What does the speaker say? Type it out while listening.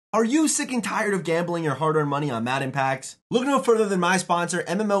Are you sick and tired of gambling your hard-earned money on Madden packs? Look no further than my sponsor,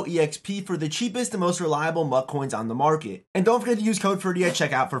 MMOEXP, for the cheapest and most reliable MUT coins on the market. And don't forget to use code Ferdy at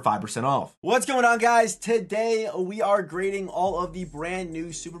checkout for 5% off. What's going on, guys? Today, we are grading all of the brand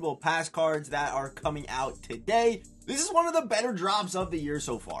new Super Bowl pass cards that are coming out today. This is one of the better drops of the year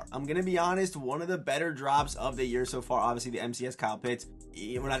so far. I'm going to be honest, one of the better drops of the year so far. Obviously, the MCS Kyle Pitts,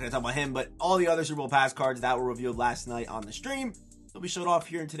 we're not going to talk about him, but all the other Super Bowl pass cards that were revealed last night on the stream will be showed off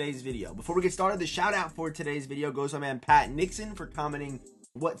here in today's video. Before we get started, the shout out for today's video goes to my man Pat Nixon for commenting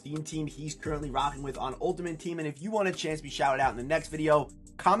what theme team he's currently rocking with on Ultimate Team. And if you want a chance to be shouted out in the next video,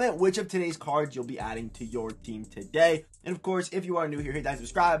 comment which of today's cards you'll be adding to your team today. And of course, if you are new here, hit that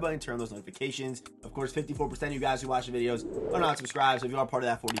subscribe button, turn on those notifications. Of course, 54% of you guys who watch the videos are not subscribed. So if you are part of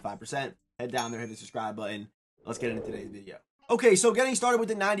that 45%, head down there, hit the subscribe button. Let's get into today's video. Okay, so getting started with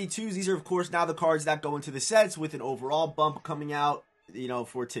the 92s, these are, of course, now the cards that go into the sets with an overall bump coming out,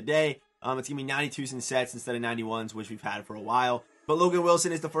 for today. It's going to be 92s in sets instead of 91s, which we've had for a while. But Logan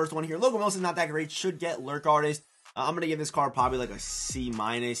Wilson is the first one here. Logan Wilson's not that great. Should get Lurk Artist. I'm going to give this card probably like a C-.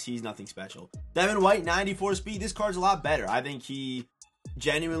 He's nothing special. Devin White, 94 speed. This card's a lot better. I think he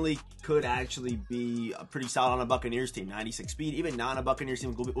genuinely could actually be pretty solid on a Buccaneers team. 96 speed, even not on a Buccaneers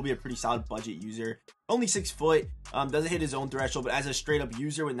team, will be a pretty solid budget user. Only 6 foot, doesn't hit his own threshold, but as a straight up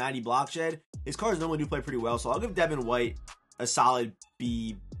user with 90 block shed, his cards normally do play pretty well. So I'll give Devin White a solid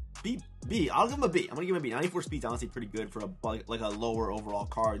B. I'll give him a B. I'm gonna give him a B. 94 speed's honestly pretty good for like a lower overall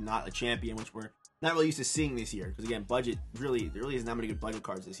card, not a champion, which we're not really used to seeing this year. Because again, budget there really isn't that many good budget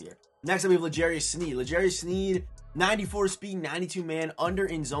cards this year. Next up, we have L'Jarius Sneed. L'Jarius Sneed, 94 speed, 92 man, under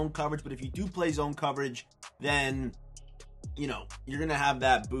in zone coverage. But if you do play zone coverage, then you're gonna have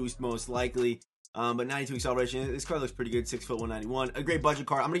that boost most likely. But 92 acceleration, this card looks pretty good. 6 foot, 191, a great budget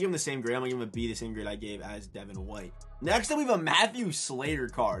card. I'm gonna give him the same grade. I'm gonna give him a B, the same grade I gave as Devin White. Next up, we have a Matthew Slater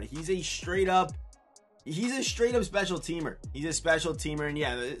card. He's a straight up special teamer. He's a special teamer, and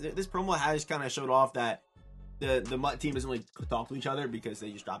yeah, this promo has kind of showed off that the MUT team doesn't really talk to each other because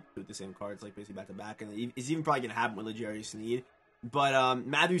they just dropped with the same cards, like basically back to back, and it's even probably gonna happen with L'Jarius Sneed. But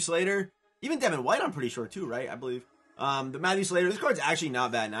Matthew Slater, even Devin White, I'm pretty sure too, right? I believe. The Matthew Slater, this card's actually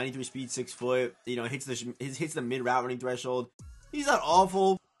not bad. 93 speed, 6 foot. Hits the mid route running threshold. He's not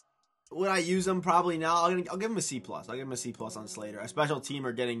awful. Would I use him? Probably not. I'll give him a C+. I'll give him a C+ on Slater. A special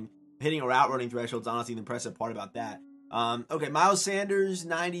teamer hitting a route running threshold is honestly the impressive part about that. Okay, Miles Sanders,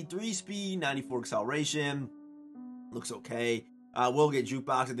 93 speed, 94 acceleration. Looks okay. Will get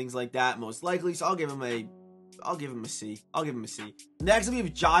jukebox and things like that most likely. So I'll give him a C. Next we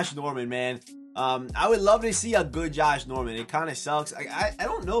have Josh Norman, man. I would love to see a good Josh Norman. It kind of sucks. I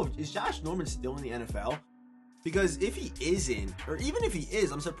don't know. Is Josh Norman still in the NFL? Because if he isn't, or even if he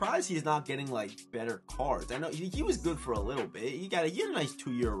is, I'm surprised he's not getting like better cards. I know he was good for a little bit. He had a nice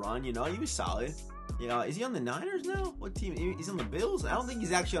 2-year run. He was solid. Is he on the Niners now? What team? He's on the Bills. I don't think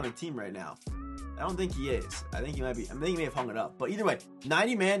he's actually on a team right now. I don't think he is. I think he might be. I think he may have hung it up. But either way,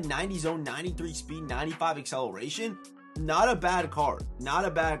 90 man, 90 zone, 93 speed, 95 acceleration. Not a bad card.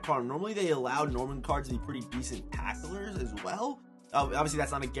 Normally they allow Norman cards to be pretty decent tacklers as well. Obviously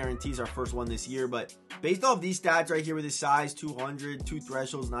that's not a guarantee. It's our first one this year, but based off these stats right here with his size, 200, 2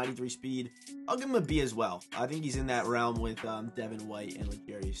 thresholds, 93 speed, I'll give him a B as well. I think he's in that realm with Devin White and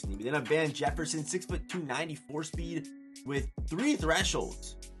L'Jarius Sneed. Then a Van Jefferson, 6'2", 94 speed with 3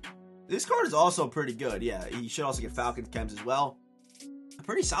 thresholds. This card is also pretty good. Yeah, he should also get Falcons chems as well. A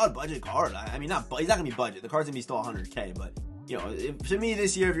pretty solid budget card. I mean, he's not gonna be budget. The card's gonna be still 100K, but to me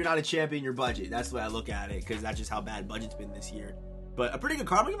this year, if you're not a champion, you're budget. That's the way I look at it, because that's just how bad budget's been this year. But a pretty good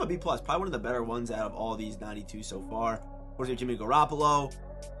card. I'm gonna give him a B+. Probably one of the better ones out of all these 92 so far. Of course, we have Jimmy Garoppolo.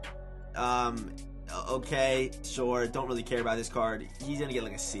 Okay, sure. Don't really care about this card. He's gonna get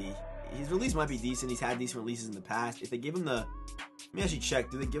like a C. His release might be decent. He's had decent releases in the past. If they give him let me actually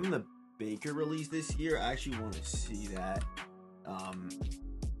check. Do they give him the Baker release this year? I actually want to see that.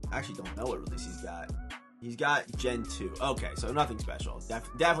 I actually don't know what release he's got. He's got Gen 2. Okay, so nothing special.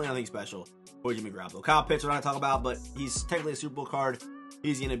 Definitely nothing special for Jimmy Garoppolo. Kyle Pitts, we're not talking about, but he's technically a Super Bowl card.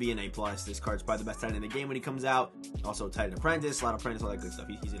 He's going to be an A+. This card's probably the best tight end in the game when he comes out. Also, tight end apprentice, a lot of apprentice, all that good stuff.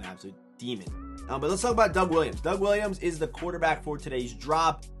 He's an absolute demon. But let's talk about Doug Williams. Doug Williams is the quarterback for today's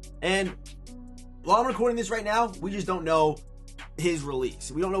drop. And while I'm recording this right now, we just don't know his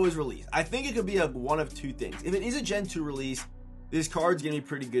release. We don't know his release. I think it could be one of two things. If it is a Gen 2 release, this card's going to be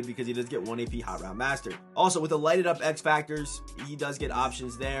pretty good because he does get 1 AP Hot Route Master. Also, with the lighted up X Factors, he does get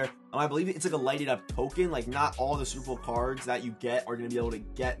options there. I believe it's like a lighted up token. Like, not all the Super Bowl cards that you get are going to be able to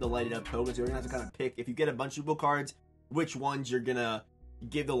get the lighted up tokens. You're going to have to kind of pick, if you get a bunch of Super Bowl cards, which ones you're going to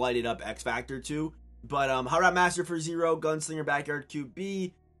give the lighted up X Factor to. But Hot Route Master for 0, Gunslinger, Backyard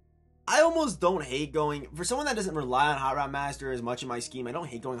QB, I almost don't hate going, for someone that doesn't rely on Hot Route Master as much in my scheme, I don't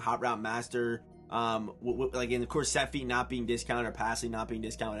hate going Hot Route Master, like, and of course, set feet not being discounted or passing not being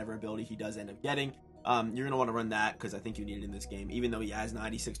discounted, whatever ability he does end up getting. You're going to want to run that because I think you need it in this game. Even though he has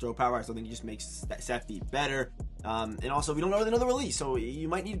 96 throw power, I still think he just makes set feet better. And also, we don't know another release, so you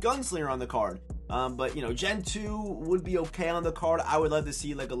might need Gunslinger on the card. But, you know, Gen 2 would be okay on the card. I would love to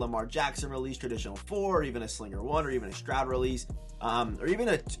see, like, a Lamar Jackson release, traditional 4, or even a Slinger 1, or even a Stroud release. Or even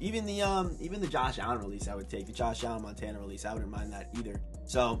the Josh Allen release I would take. The Josh Allen Montana release, I wouldn't mind that either.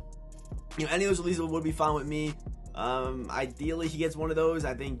 So, you know, any of those releases would be fine with me. Ideally he gets one of those.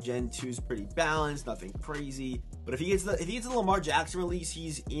 I think Gen 2 is pretty balanced, nothing crazy. But if he gets the Lamar Jackson release,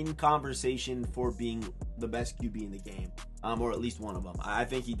 he's in conversation for being the best QB in the game, or at least one of them. I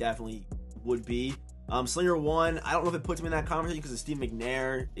think he definitely would be. Slinger 1, I don't know if it puts him in that conversation because Steve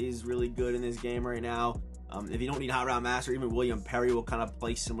McNair is really good in this game right now. If you don't need Hot Route Master, even William Perry will kind of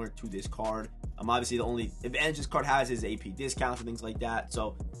play similar to this card. Obviously, the only advantage this card has is AP discounts and things like that.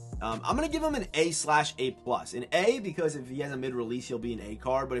 So, I'm going to give him an A/A+. An A because if he has a mid-release, he'll be an A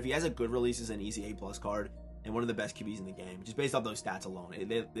card. But if he has a good release, it's an easy A+ card. And one of the best QBs in the game. Just based off those stats alone.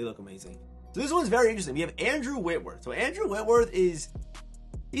 They look amazing. So this one's very interesting. We have Andrew Whitworth. So Andrew Whitworth he's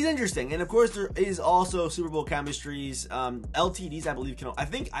interesting. And of course, there is also Super Bowl chemistries. LTDs, I believe, I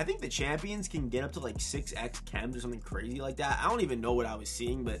think the champions can get up to like 6x chems or something crazy like that. I don't even know what I was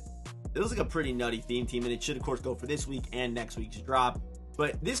seeing, but it looks like a pretty nutty theme team. And it should, of course, go for this week and next week's drop.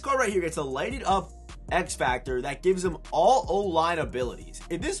 But this card right here gets a lighted up X Factor that gives him all O-line abilities.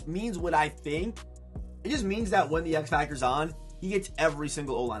 If this means what I think, it just means that when the X Factor's on, he gets every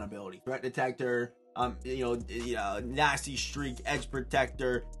single O-line ability. Threat detector, nasty streak, edge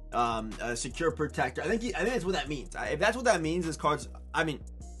protector, secure protector. I think that's what that means. If that's what that means, this card's, I mean,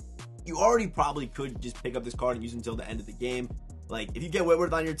 you already probably could just pick up this card and use it until the end of the game. Like, if you get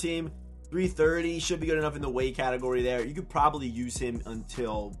Whitworth on your team, 330 should be good enough in the weight category there. You could probably use him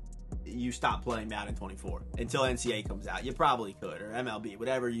until you stop playing Madden 24, until NCAA comes out. You probably could, or MLB,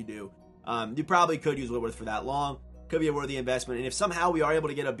 whatever you do. You probably could use Whitworth for that long. Could be a worthy investment. And if somehow we are able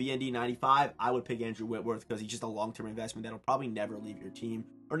to get a BND 95, I would pick Andrew Whitworth because he's just a long-term investment that'll probably never leave your team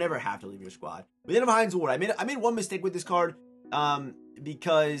or never have to leave your squad. But then Hines Ward, I made one mistake with this card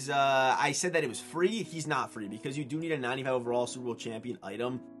because I said that it was free. He's not free because you do need a 95 overall Super Bowl champion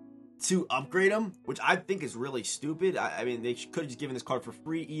item to upgrade him, which I think is really stupid. I mean, they could have just given this card for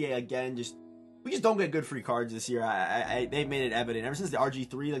free. EA, again, we just don't get good free cards this year. They've made it evident ever since the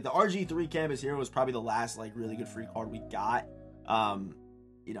RG3. Like, the RG3 Campus Hero was probably the last, like, really good free card we got.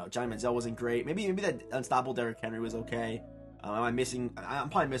 You know, Johnny Manziel wasn't great. Maybe that Unstoppable Derrick Henry was okay. I'm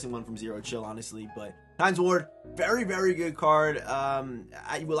probably missing one from Zero Chill, honestly. But Hines Ward, very, very good card.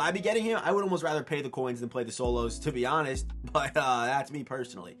 Will I be getting him? I would almost rather pay the coins than play the solos, to be honest. But that's me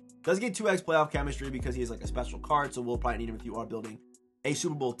personally. Does get 2x playoff chemistry because he has like a special card, so we'll probably need him if you are building a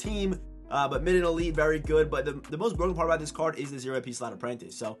Super Bowl team. But mid and elite, very good. But the most broken part about this card is the 0AP slot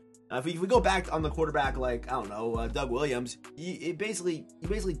apprentice. So if we go back on the quarterback, like, I don't know, Doug Williams, you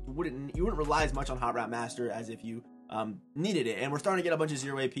wouldn't rely as much on Hot Route Master as if you needed it. And we're starting to get a bunch of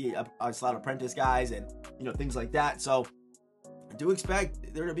 0AP slot apprentice guys and, you know, things like that. So I do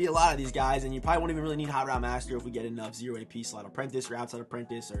expect there to be a lot of these guys, and you probably won't even really need Hot Route Master if we get enough 0AP slot apprentice or outside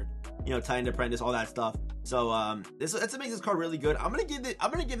apprentice or, you know, tight end apprentice, all that stuff. So that's what makes this card really good. I'm gonna give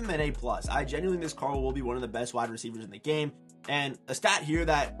him an A+. I genuinely think this card will be one of the best wide receivers in the game. And a stat here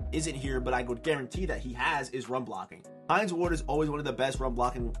that isn't here, but I would guarantee that he has, is run blocking. Hines Ward is always one of the best run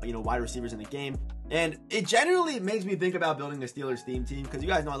blocking, you know, wide receivers in the game. And it genuinely makes me think about building the Steelers theme team, because you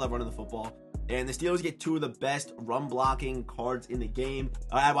guys know I love running the football. And the Steelers get two of the best run blocking cards in the game.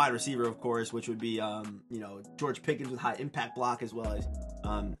 At wide receiver, of course, which would be, you know, George Pickens with high impact block, as well as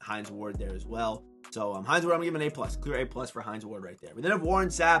Hines Ward there as well. So Hines Ward, I'm going to give him an A+. Clear A+ for Hines Ward right there. We then have Warren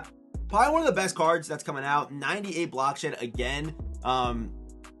Sapp. Probably one of the best cards that's coming out. 98 block shed again.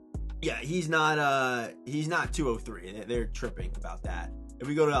 Yeah, he's not 203. They're tripping about that. If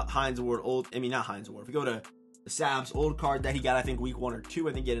we go to Hines Ward, not Hines Ward. If we go to Sapp's old card that he got, I think week 1 or 2,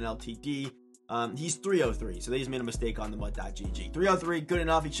 I think he had an LTD. He's 303, so they just made a mistake on the mud.gg. 303, good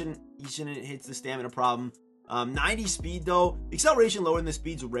enough. He shouldn't hit the stamina problem. 90 speed though. Acceleration lower than the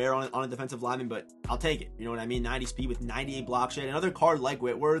speed's rare on a defensive lineman, but I'll take it. You know what I mean? 90 speed with 98 block shed. Another card like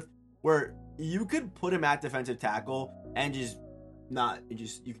Whitworth, where you could put him at defensive tackle and you can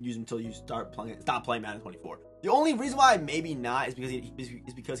use him until you stop playing Madden 24. The only reason why maybe not is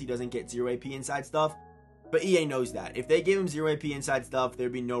because he doesn't get 0 AP inside stuff. But EA knows that. If they gave him 0 AP inside stuff,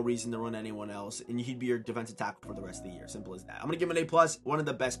 there'd be no reason to run anyone else, and he'd be your defensive tackle for the rest of the year. Simple as that. I'm going to give him an A+. One of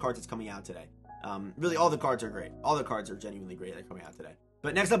the best cards that's coming out today. Really, all the cards are great. All the cards are genuinely great that are coming out today.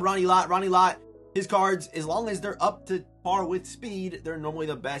 But next up, Ronnie Lott. Ronnie Lott, his cards, as long as they're up to par with speed, they're normally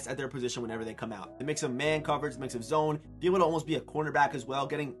the best at their position whenever they come out. The mix of man coverage, mix of zone, be able to almost be a cornerback as well,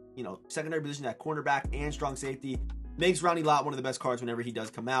 getting, you know, secondary position at cornerback and strong safety makes Ronnie Lott one of the best cards whenever he does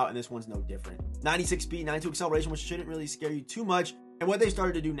come out, and this one's no different. 96 speed, 92 acceleration, which shouldn't really scare you too much. And what they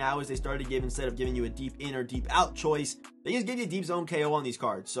started to do now is they started to give, instead of giving you a deep in or deep out choice, they just give you a deep zone KO on these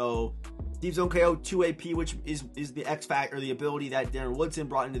cards. So deep zone KO, 2 AP, which is the X factor, the ability that Darren Woodson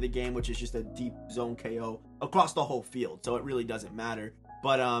brought into the game, which is just a deep zone KO across the whole field. So it really doesn't matter.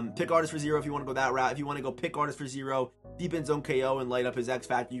 But pick artist for 0 if you want to go that route. If you want to go pick artist for 0, deep in zone KO and light up his X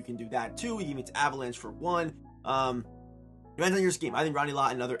factor, you can do that too. He meets avalanche for 1. Depends on your scheme. I think Ronnie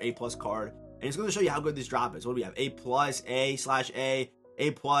Lott, another A+ card. And it's going to show you how good this drop is. What do we have? A+, A/A, A+,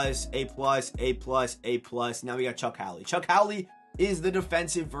 A+, A+. Now we got Chuck Howley. Chuck Howley is the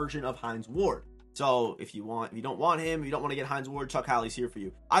defensive version of Hines Ward. So if you don't want him, if you don't want to get Hines Ward, Chuck Howley's here for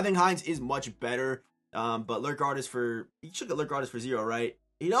you. I think Hines is much better. But lurk artist for, you should get lurk artist for 0, right?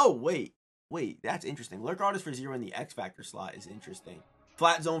 Wait, that's interesting. Lurk artist for 0 in the X Factor slot is interesting.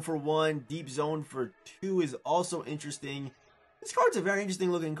 Flat zone for 1, deep zone for 2 is also interesting. This card's a very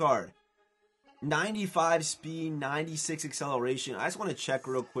interesting looking card. 95 speed, 96 acceleration. I just want to check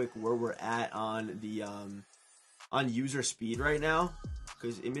real quick where we're at on the on user speed right now,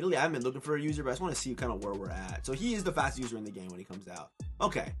 because admittedly I haven't been looking for a user, but I just want to see kind of where we're at. So he is the fastest user in the game when he comes out.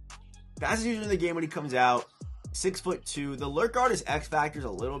 Okay, fastest user in the game when he comes out. 6'2". The lurk artist X Factor is a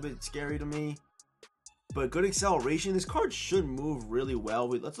little bit scary to me, but good acceleration. This card should move really well.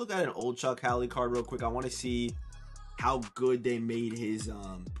 Let's look at an old Chuck Howley card real quick. I want to see how good they made his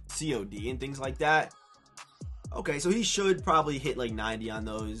COD and things like that. Okay, so he should probably hit like 90 on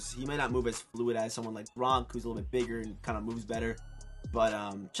those. He may not move as fluid as someone like Gronk, who's a little bit bigger and kind of moves better. But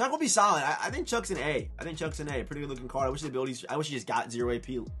Chuck will be solid. I think Chuck's an A. Pretty good looking card. I wish he just got 0 AP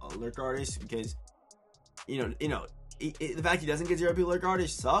lurk artist, because you know the fact he doesn't get 0 AP lurk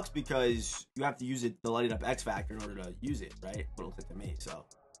artist sucks, because you have to use the lighted up X Factor in order to use it, right? What it looks like to me. So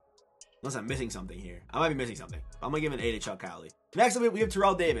unless I'm missing something here. I might be missing something. I'm going to give an A to Chuck Howley. Next up, we have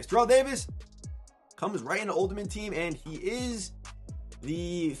Terrell Davis. Terrell Davis comes right into Ultimate Team, and he is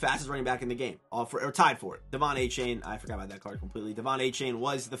the fastest running back in the game. Or tied for it. Devon A-Chain. I forgot about that card completely. Devon A-Chain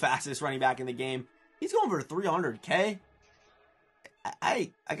was the fastest running back in the game. He's going for 300K.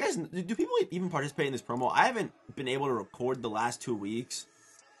 I guess, do people even participate in this promo? I haven't been able to record the last 2 weeks.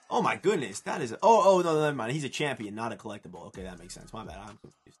 Oh my goodness. That is... Oh, no, never mind. He's a champion, not a collectible. Okay, that makes sense. My bad. I'm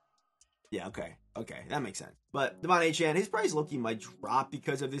confused. Yeah, okay, that makes sense. But Devon A-Chan, his price looking might drop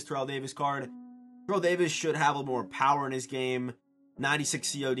because of this Terrell Davis card. Terrell Davis should have a little more power in his game.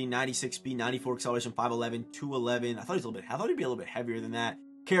 96 COD, 96 speed, 94 acceleration, 5'11", 211. I thought he'd be a little bit heavier than that.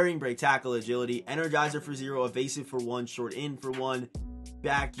 Carrying, break, tackle, agility, energizer for 0, evasive for 1, short in for 1,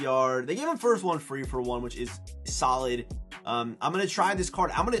 backyard. They gave him first one free for 1, which is solid. I'm gonna try this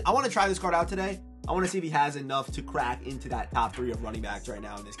card. I want to try this card out today. I want to see if he has enough to crack into that top 3 of running backs right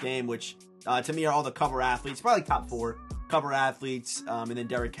now in this game, which to me are all the cover athletes, probably top 4 cover athletes, and then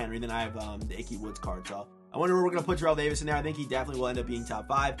Derrick Henry. Then I have the Icky Woods card. So I wonder where we're going to put Terrell Davis in there. I think he definitely will end up being top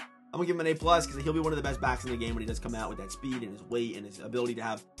 5. I'm going to give him an A+, because he'll be one of the best backs in the game when he does come out with that speed and his weight and his ability to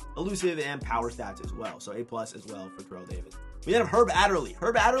have elusive and power stats as well. So A+ as well for Terrell Davis. We then have Herb Adderley.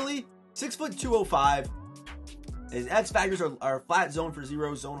 Herb Adderley, 6'2", 205. His X factors are flat zone for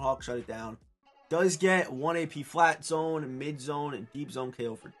 0, zone hawk, shut it down. Does get 1 AP flat zone, mid zone, and deep zone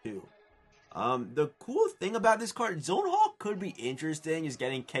KO for 2. The cool thing about this card, Zone Hawk could be interesting, is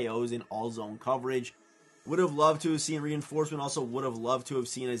getting KOs in all zone coverage. Would have loved to have seen reinforcement. Also would have loved to have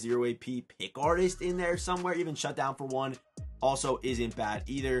seen a 0 AP pick artist in there somewhere. Even shut down for 1 also isn't bad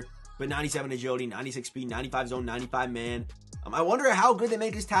either. But 97 agility, 96 speed, 95 zone, 95 man. I wonder how good they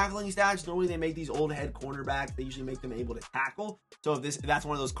make his tackling stats. Normally they make these old head cornerbacks. They usually make them able to tackle. So if that's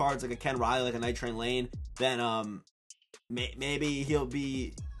one of those cards like a Ken Riley, like a Night Train Lane, then maybe he'll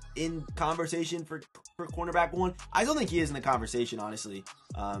be in conversation for cornerback 1. I still think he is in the conversation, honestly.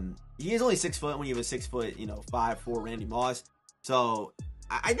 He is only 6 foot when you have a 6 foot, 5'4" Randy Moss. So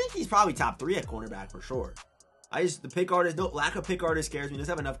I think he's probably top 3 at cornerback for sure. The pick artist, lack of pick artist scares me. He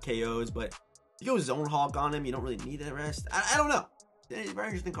doesn't have enough KOs, but if you go Zone Hawk on him, you don't really need the rest. I don't know. It's a very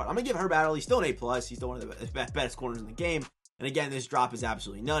interesting card. I'm going to give Herb Adderley still an A+. He's still one of the best corners in the game. And again, this drop is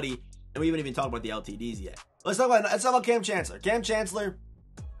absolutely nutty. And we haven't even talked about the LTDs yet. Let's talk about Cam Chancellor. Cam Chancellor,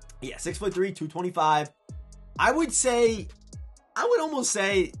 yeah, 6'3", 225. I would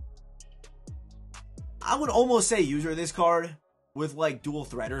almost say user this card with like dual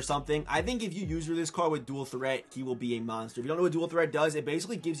threat or something. I think if you user this card with dual threat, he will be a monster. If you don't know what dual threat does, it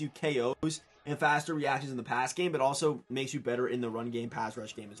basically gives you KOs and faster reactions in the pass game, but also makes you better in the run game, pass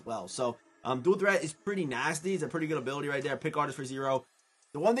rush game as well. So dual threat is pretty nasty. It's a pretty good ability right there. Pick artist for 0.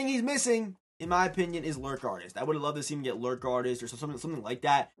 The one thing he's missing, in my opinion, is lurk artist. I would have loved to see him get lurk artist or something like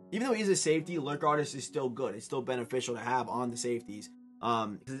that. Even though he's a safety, lurk artist is still good. It's still beneficial to have on the safeties.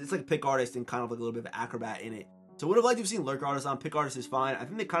 Because it's like pick artist and kind of like a little bit of acrobat in it. So would have liked to have seen lurk artist on. Pick artist is fine. I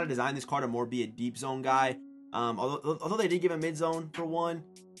think they kind of designed this card to more be a deep zone guy. Although they did give him mid zone for 1,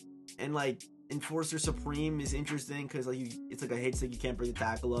 and like Enforcer Supreme is interesting because like it's like a hit stick you can't bring the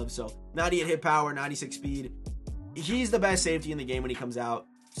tackle of. So 98 hit power, 96 speed. He's the best safety in the game when he comes out.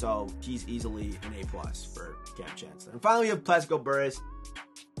 So he's easily an A+ for Cam Chancellor. And finally we have Plexico Burress,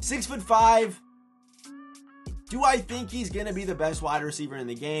 6'5". Do I think he's gonna be the best wide receiver in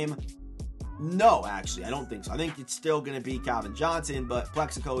the game? No, actually, I don't think so. I think it's still going to be Calvin Johnson, but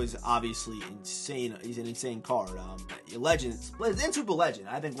Plexico is obviously insane. He's an insane card. Legend, and super legend.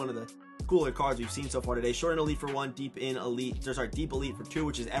 I think one of the cooler cards we've seen so far today. Short and elite for 1, deep elite for 2,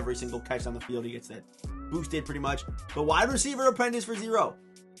 which is every single catch on the field. He gets that boosted pretty much. But wide receiver apprentice for 0.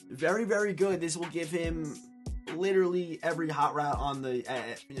 Very, very good. This will give him literally every hot route on the,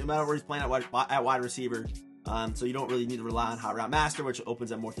 no matter where he's playing at wide receiver. So you don't really need to rely on Hot Route Master, which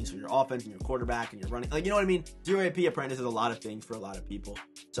opens up more things for your offense and your quarterback and your running. Like, you know what I mean? 0 AP Apprentice is a lot of things for a lot of people.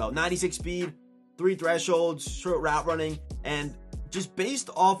 So 96 speed, 3 thresholds, short route running, and just based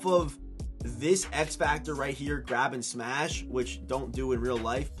off of this X factor right here, grab and smash, which don't do in real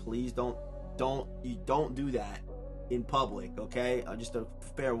life. Please don't do that in public, okay? Just a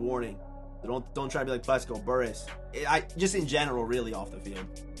fair warning. Don't try to be like Plexico Burress. Just in general, really off the field.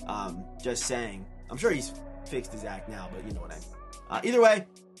 Just saying. I'm sure he's fixed his act now, but you know what I mean. Either way,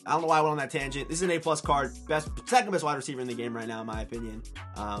 I don't know why I went on that tangent. This is an A+ card. Second best wide receiver in the game right now, in my opinion.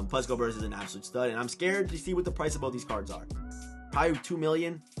 Plexico Burress is an absolute stud, and I'm scared to see what the price of both these cards are. Probably 2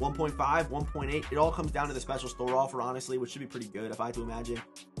 million, 1.5, 1.8. It all comes down to the special store offer, honestly, which should be pretty good if I had to imagine.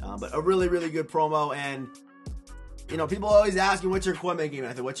 But a really, really good promo. And, you know, people always asking, what's your coin making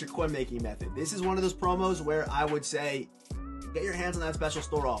method? What's your coin making method? This is one of those promos where I would say, get your hands on that special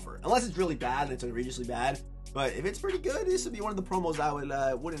store offer. Unless it's really bad and it's egregiously bad. But if it's pretty good, this would be one of the promos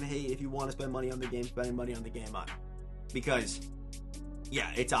I wouldn't hate if you want to spend money on the game, spending money on the game on. Because, yeah,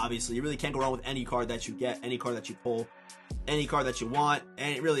 it's obviously, you really can't go wrong with any card that you get, any card that you pull, any card that you want,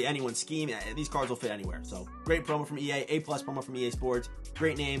 and really anyone's scheme. These cards will fit anywhere. So, great promo from EA, A+ promo from EA Sports.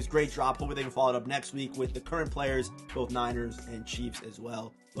 Great names, great drop. Hopefully they can follow it up next week with the current players, both Niners and Chiefs as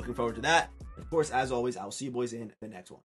well. Looking forward to that. Of course, as always, I will see you boys in the next one.